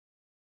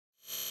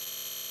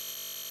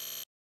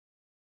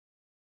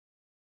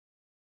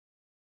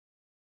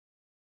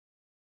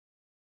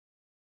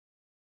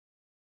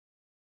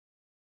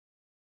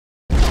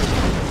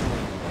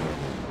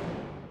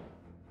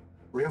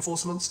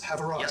Reinforcements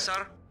have arrived. Yes,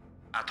 sir.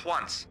 At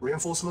once.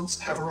 Reinforcements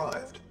have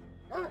arrived.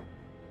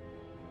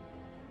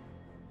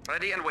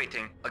 Ready and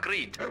waiting.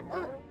 Agreed.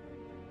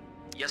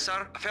 Yes,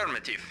 sir.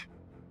 Affirmative.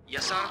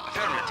 Yes, sir.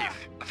 Affirmative.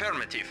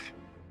 Affirmative.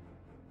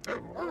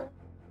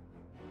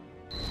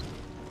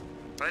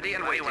 Ready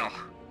and waiting. Well.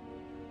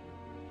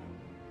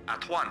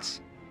 At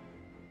once.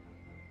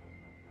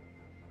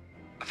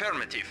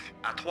 Affirmative.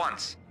 At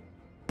once.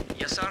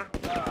 Yes, sir.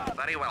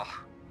 Very well.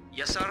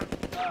 Yes, sir.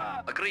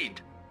 Agreed.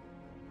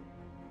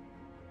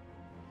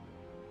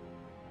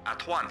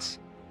 At once.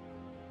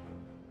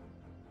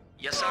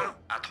 Yes, sir.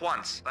 At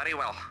once. Very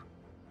well.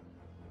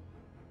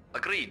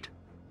 Agreed.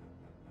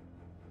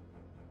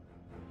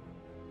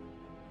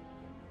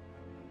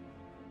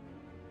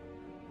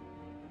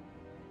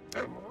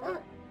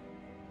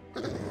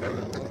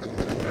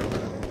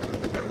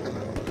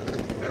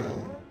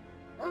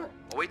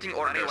 Awaiting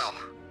orders. Very well.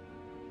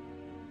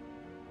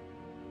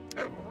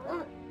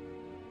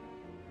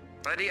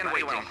 Ready and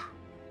waiting. Well.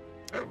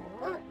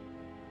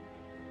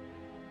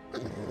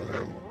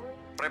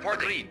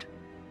 Report agreed.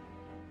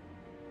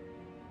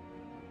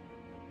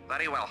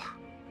 Very well.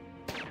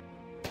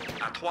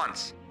 At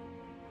once.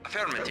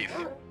 Affirmative.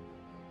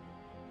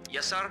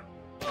 Yes, sir.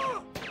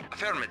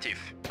 Affirmative.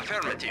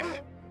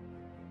 Affirmative.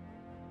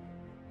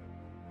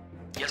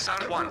 Yes, sir.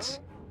 At once.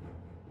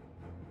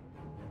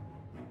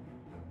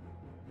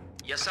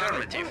 Yes, sir.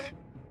 Affirmative.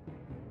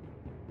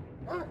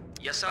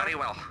 Yes, sir. Very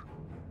well.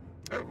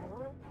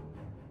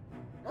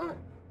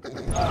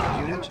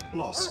 Unit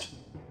lost.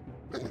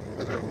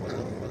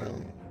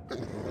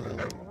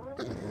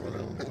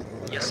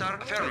 Yes, sir.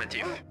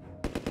 Affirmative.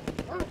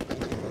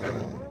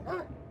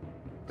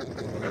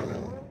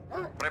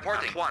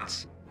 Reporting. At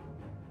once.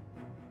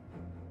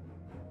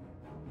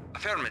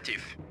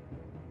 Affirmative.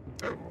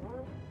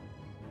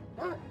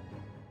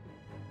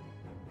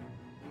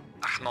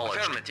 Acknowledged.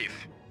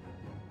 Affirmative.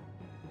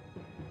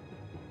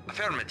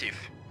 Affirmative.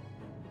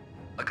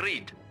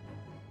 Agreed.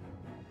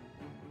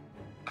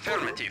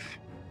 Affirmative.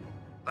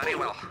 Very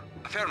well.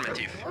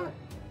 Affirmative.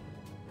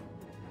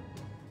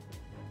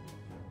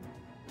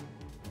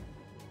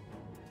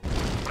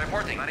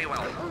 Reporting. Very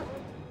well.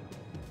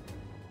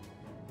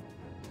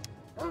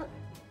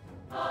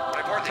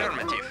 Reporting.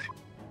 Affirmative.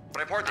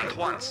 Reporting at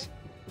once.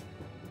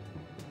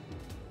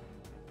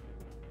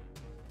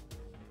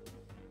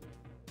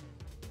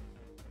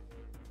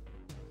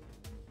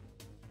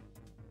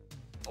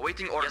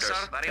 Awaiting orders. Yes,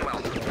 sir. Very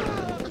well.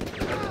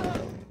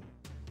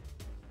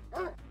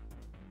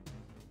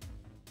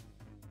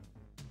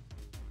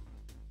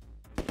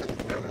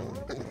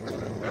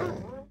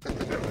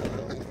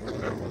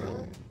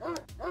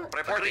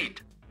 Report.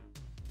 Agreed.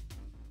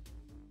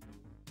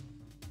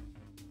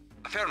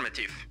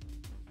 Affirmative.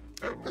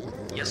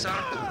 Yes, sir.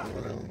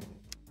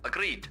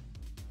 Agreed.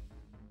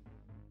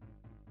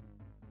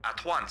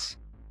 At once.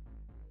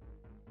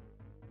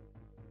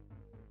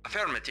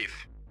 Affirmative.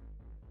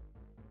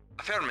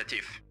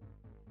 Affirmative.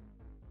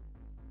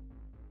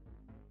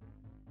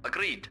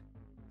 Agreed.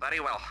 Very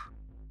well.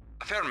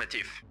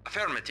 Affirmative.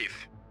 Affirmative.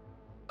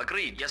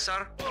 Agreed. Yes,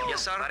 sir.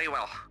 Yes, sir. Very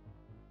well.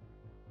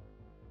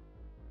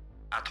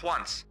 At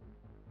once.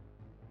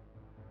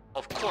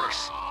 Of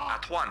course.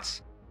 At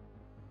once.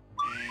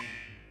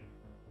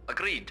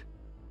 Agreed.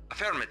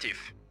 Affirmative.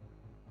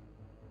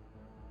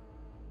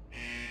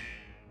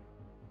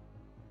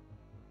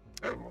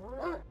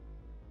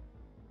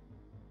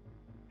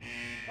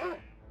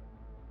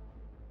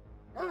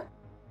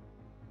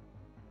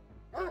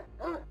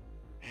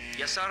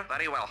 Yes, sir.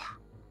 Very well.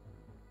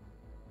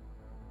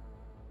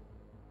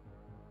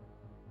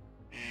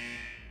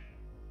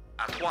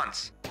 At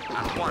once.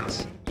 At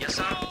once. Yes,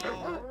 sir.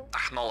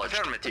 Acknowledged.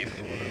 Affirmative.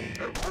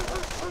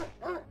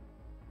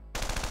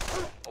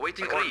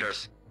 Awaiting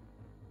orders.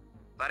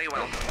 Very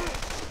well.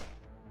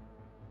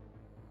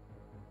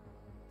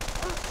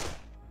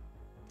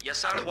 Yes,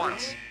 sir. At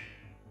once.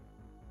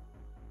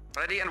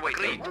 Ready and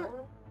waiting. Agreed.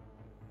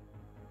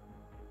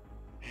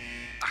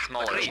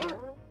 Acknowledged. Agreed.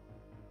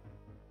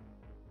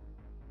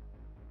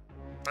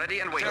 Ready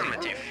and waiting.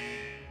 Affirmative.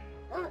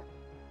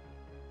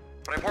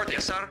 Report.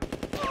 Yes, sir.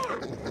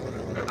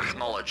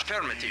 Acknowledged.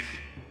 Affirmative.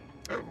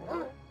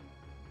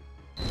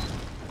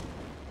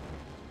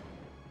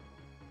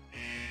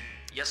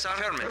 Yes, sir.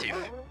 Affirmative.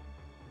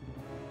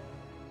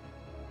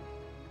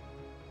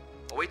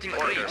 Awaiting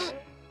orders.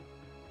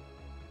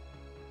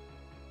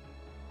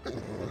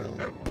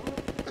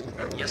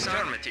 Yes, sir.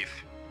 Affirmative.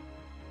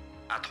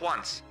 At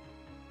once.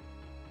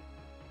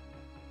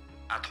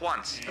 At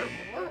once.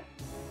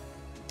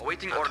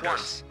 Awaiting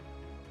orders.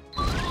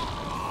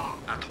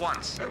 At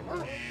once.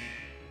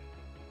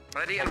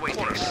 Ready and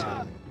waiting.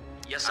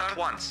 Yes, sir. At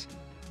once.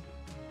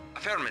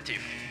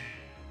 Affirmative.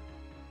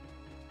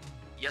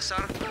 Yes,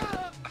 sir.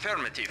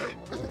 Affirmative.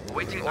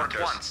 Waiting orders.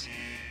 At once.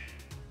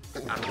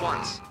 At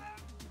once.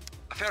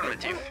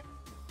 Affirmative.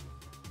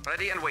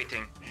 Ready and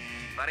waiting.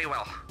 Very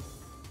well.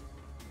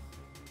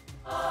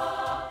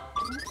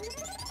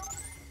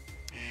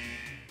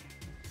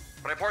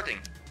 Reporting.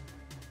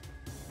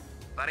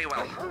 Very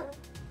well.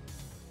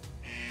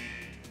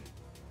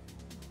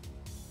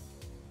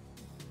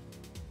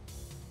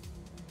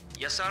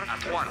 Yes, sir.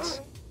 At once.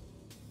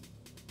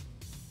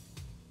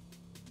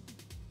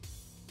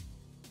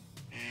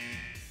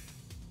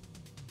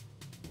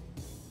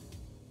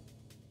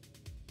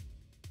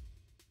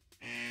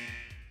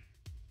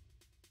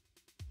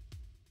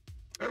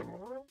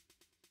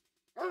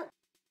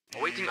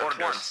 Awaiting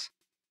orders.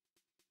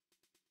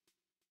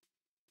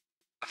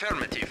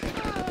 Affirmative.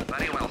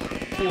 Very well.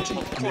 40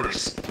 Of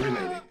course. minutes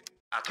remaining.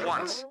 At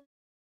once.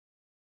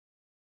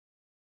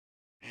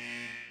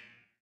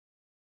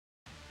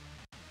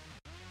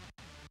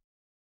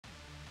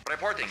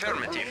 Reporting.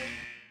 Affirmative.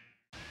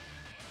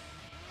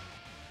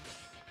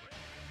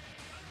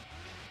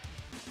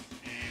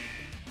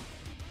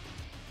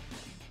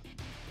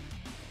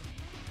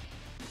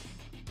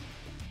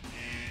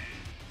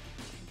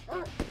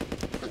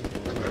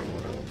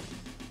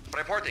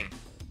 Reporting.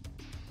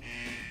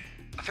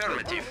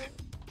 Affirmative.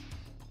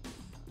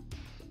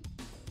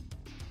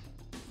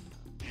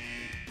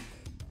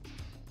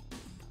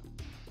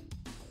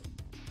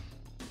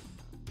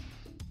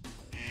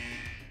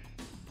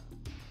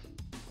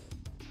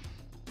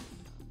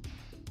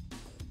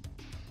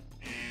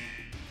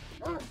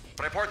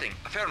 Reporting.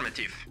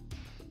 Affirmative.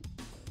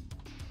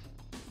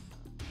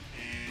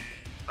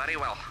 Very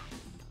well.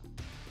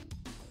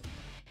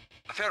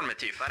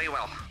 Affirmative. Very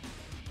well.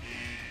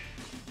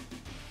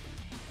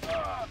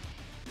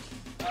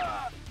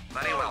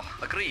 Very well.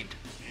 Agreed.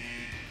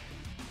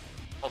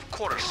 Of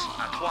course.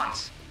 At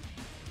once.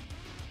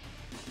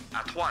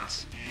 At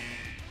once.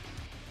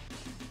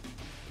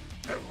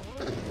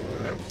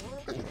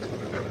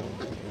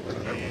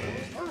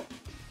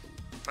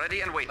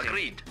 Ready and waiting.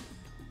 Agreed.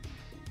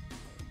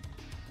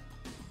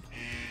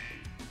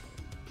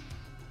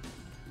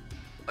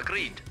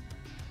 Agreed.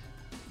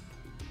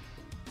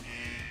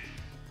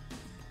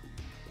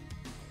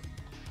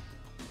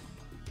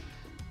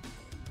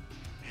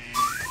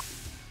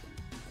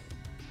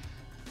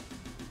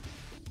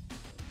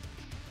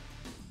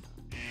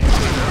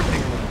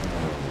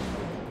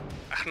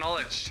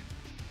 Acknowledged.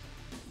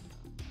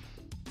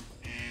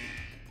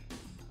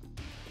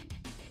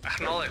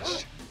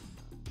 Acknowledged.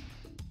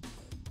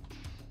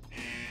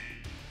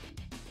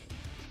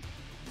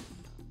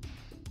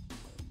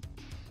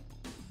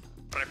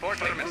 Report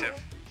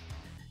affirmative.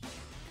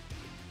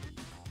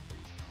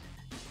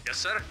 Yes,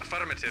 sir.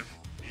 Affirmative.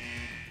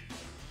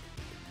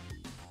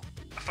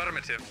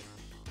 Affirmative.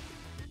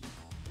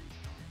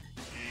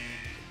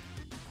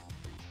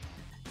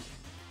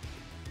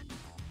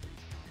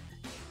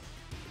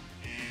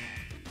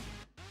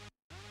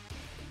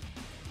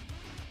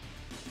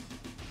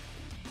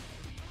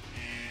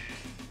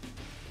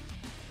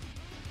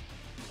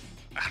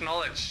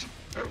 Acknowledged.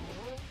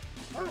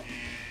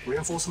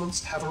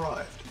 Reinforcements have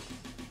arrived.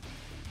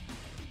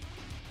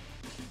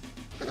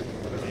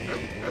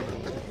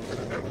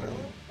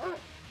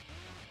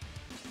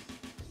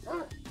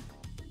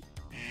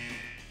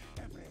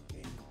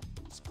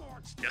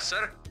 Yes,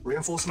 sir.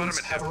 Reinforcements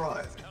have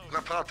arrived.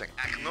 Reporting.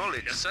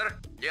 Acknowledged. Yes, sir.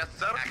 Yes,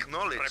 sir.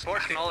 Acknowledged.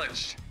 Report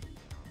acknowledged.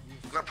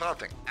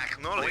 Reporting.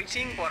 Acknowledged.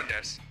 Waiting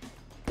orders.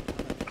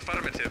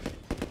 Affirmative.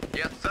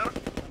 Yes, sir.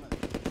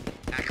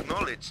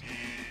 Acknowledged.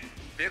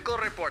 Vehicle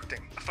reporting.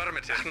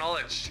 Affirmative.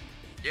 Acknowledged.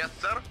 Yes,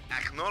 sir.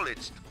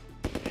 Acknowledged.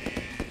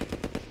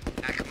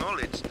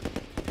 Acknowledged.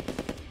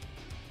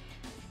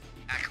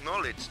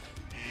 Acknowledged.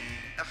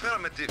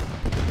 Affirmative.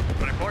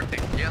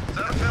 Reporting. Yes,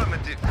 sir.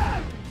 Affirmative.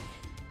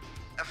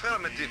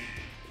 Affirmative.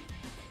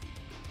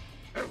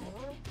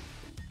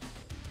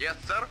 Yes,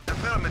 sir.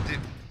 Affirmative.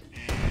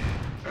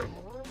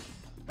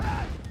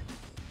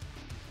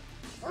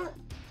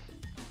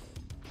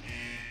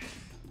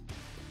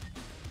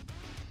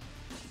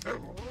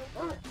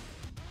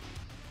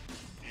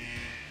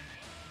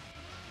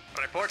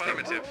 Report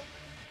affirmative.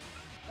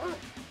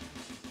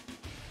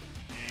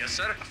 Yes,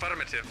 sir.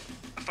 Affirmative.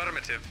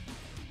 Affirmative.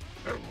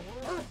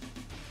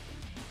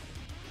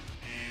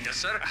 Yes,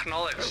 sir.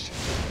 Acknowledged.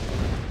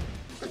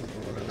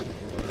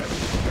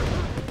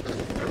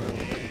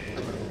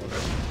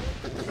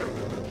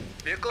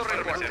 Vehicle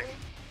reporting.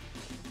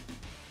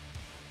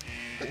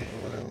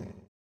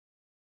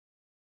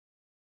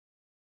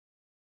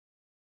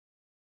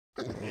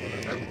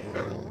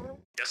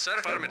 Yes, sir.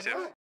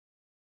 Affirmative.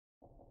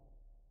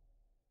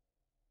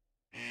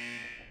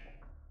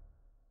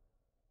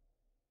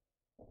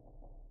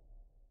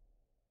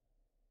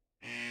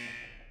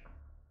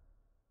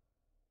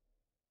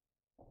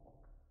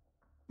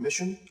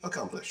 Mission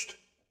accomplished.